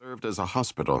served as a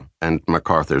hospital and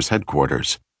MacArthur's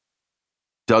headquarters.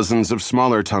 Dozens of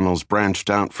smaller tunnels branched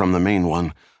out from the main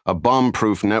one, a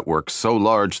bomb-proof network so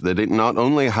large that it not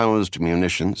only housed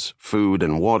munitions, food,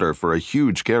 and water for a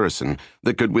huge garrison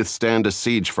that could withstand a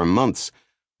siege for months,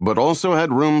 but also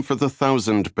had room for the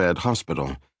 1,000-bed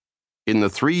hospital. In the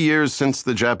 3 years since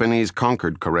the Japanese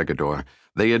conquered Corregidor,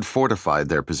 they had fortified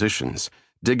their positions,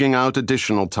 digging out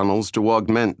additional tunnels to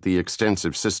augment the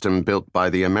extensive system built by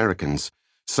the Americans,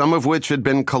 some of which had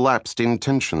been collapsed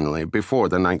intentionally before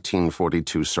the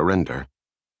 1942 surrender.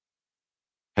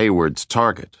 Hayward's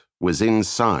target was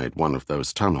inside one of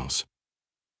those tunnels.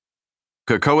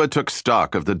 Kakoa took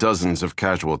stock of the dozens of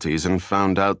casualties and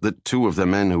found out that 2 of the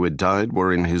men who had died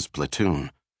were in his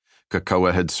platoon.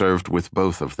 Kakoa had served with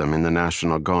both of them in the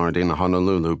National Guard in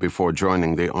Honolulu before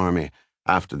joining the Army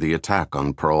after the attack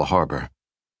on Pearl Harbor.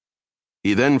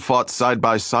 He then fought side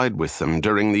by side with them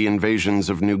during the invasions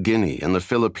of New Guinea and the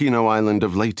Filipino island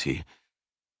of Leyte.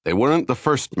 They weren't the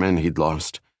first men he'd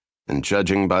lost, and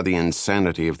judging by the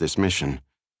insanity of this mission,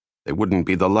 they wouldn't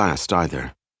be the last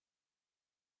either.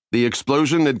 The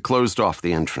explosion had closed off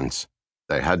the entrance.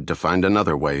 They had to find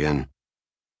another way in.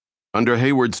 Under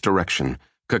Hayward's direction,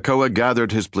 Kakoa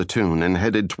gathered his platoon and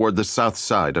headed toward the south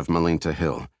side of Malinta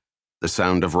Hill. The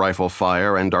sound of rifle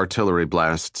fire and artillery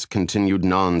blasts continued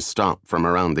non-stop from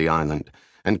around the island,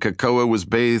 and Kakoa was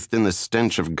bathed in the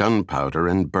stench of gunpowder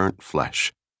and burnt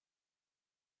flesh.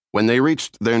 When they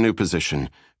reached their new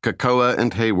position, Kakoa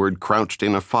and Hayward crouched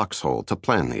in a foxhole to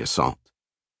plan the assault.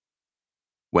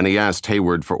 When he asked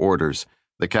Hayward for orders,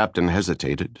 the captain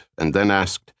hesitated and then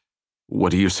asked,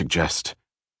 "What do you suggest?"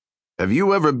 "Have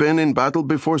you ever been in battle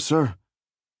before, sir?"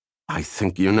 "I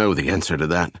think you know the answer to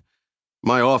that.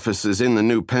 My office is in the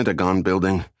new Pentagon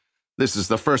building. This is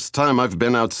the first time I've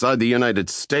been outside the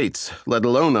United States, let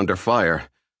alone under fire."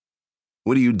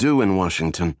 "What do you do in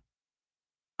Washington?"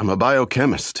 "I'm a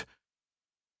biochemist."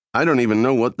 "I don't even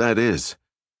know what that is.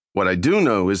 What I do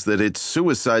know is that it's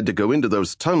suicide to go into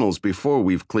those tunnels before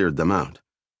we've cleared them out."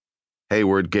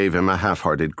 Hayward gave him a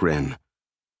half-hearted grin.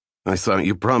 "I thought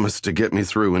you promised to get me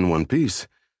through in one piece."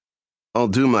 "I'll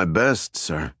do my best,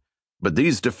 sir, but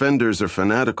these defenders are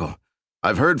fanatical.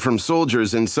 I've heard from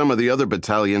soldiers in some of the other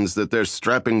battalions that they're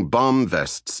strapping bomb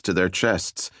vests to their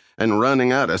chests and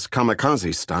running at us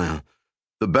kamikaze style.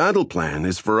 The battle plan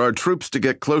is for our troops to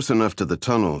get close enough to the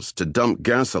tunnels to dump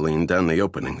gasoline down the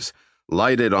openings,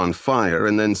 light it on fire,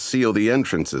 and then seal the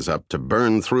entrances up to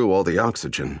burn through all the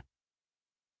oxygen."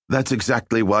 "That's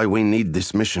exactly why we need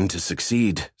this mission to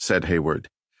succeed," said Hayward.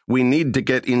 "We need to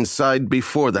get inside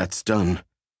before that's done."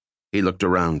 He looked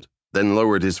around, then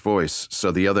lowered his voice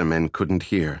so the other men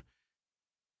couldn't hear.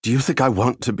 "Do you think I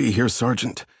want to be here,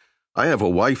 Sergeant? I have a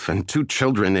wife and 2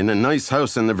 children in a nice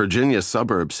house in the Virginia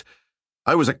suburbs.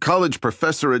 I was a college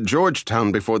professor at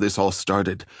Georgetown before this all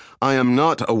started. I am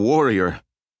not a warrior."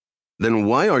 "Then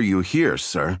why are you here,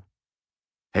 sir?"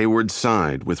 Hayward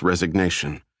sighed with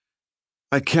resignation.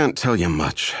 "I can't tell you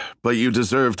much, but you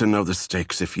deserve to know the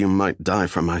stakes if you might die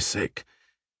for my sake.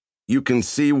 You can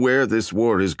see where this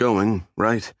war is going,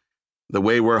 right? The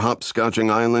way we're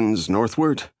hopscotching islands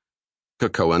northward?"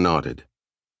 Kakoa nodded.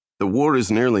 "The war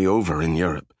is nearly over in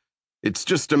Europe. It's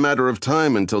just a matter of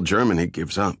time until Germany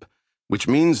gives up, which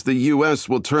means the U.S.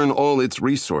 will turn all its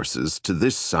resources to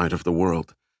this side of the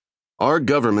world. Our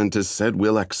government has said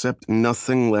we'll accept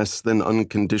nothing less than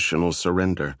unconditional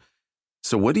surrender.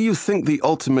 So what do you think the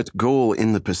ultimate goal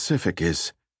in the Pacific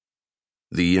is?"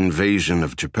 "The invasion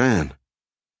of Japan."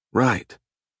 "Right.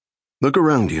 Look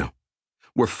around you.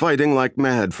 We're fighting like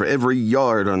mad for every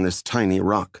yard on this tiny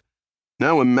rock.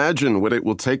 Now imagine what it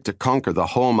will take to conquer the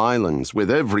home islands with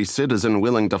every citizen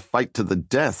willing to fight to the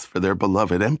death for their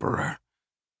beloved emperor."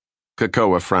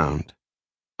 Kakoa frowned.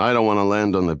 "I don't want to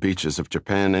land on the beaches of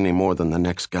Japan any more than the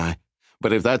next guy,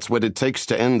 but if that's what it takes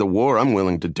to end the war, I'm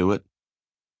willing to do it.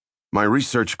 My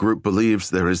research group believes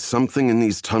there is something in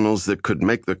these tunnels that could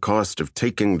make the cost of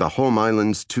taking the home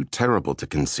islands too terrible to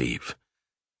conceive."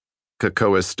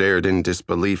 Kakoa stared in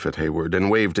disbelief at Hayward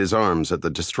and waved his arms at the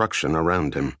destruction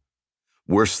around him.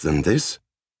 "Worse than this?"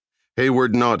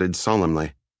 Hayward nodded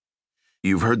solemnly.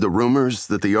 "You've heard the rumors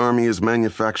that the Army is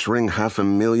manufacturing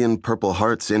 500,000 Purple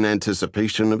Hearts in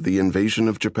anticipation of the invasion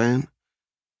of Japan?"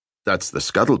 "That's the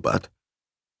scuttlebutt."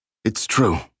 "It's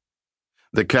true."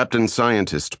 The captain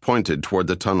scientist pointed toward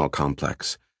the tunnel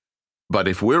complex. "But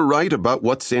if we're right about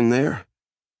what's in there,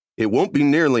 it won't be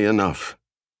nearly enough."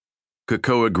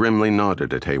 Kakoa grimly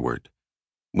nodded at Hayward.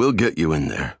 "We'll get you in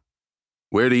there.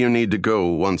 Where do you need to go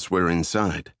once we're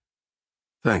inside?"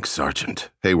 "Thanks, Sergeant,"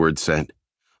 Hayward said.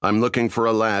 "I'm looking for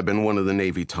a lab in one of the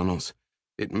Navy tunnels.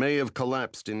 It may have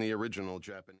collapsed in the original Japanese..."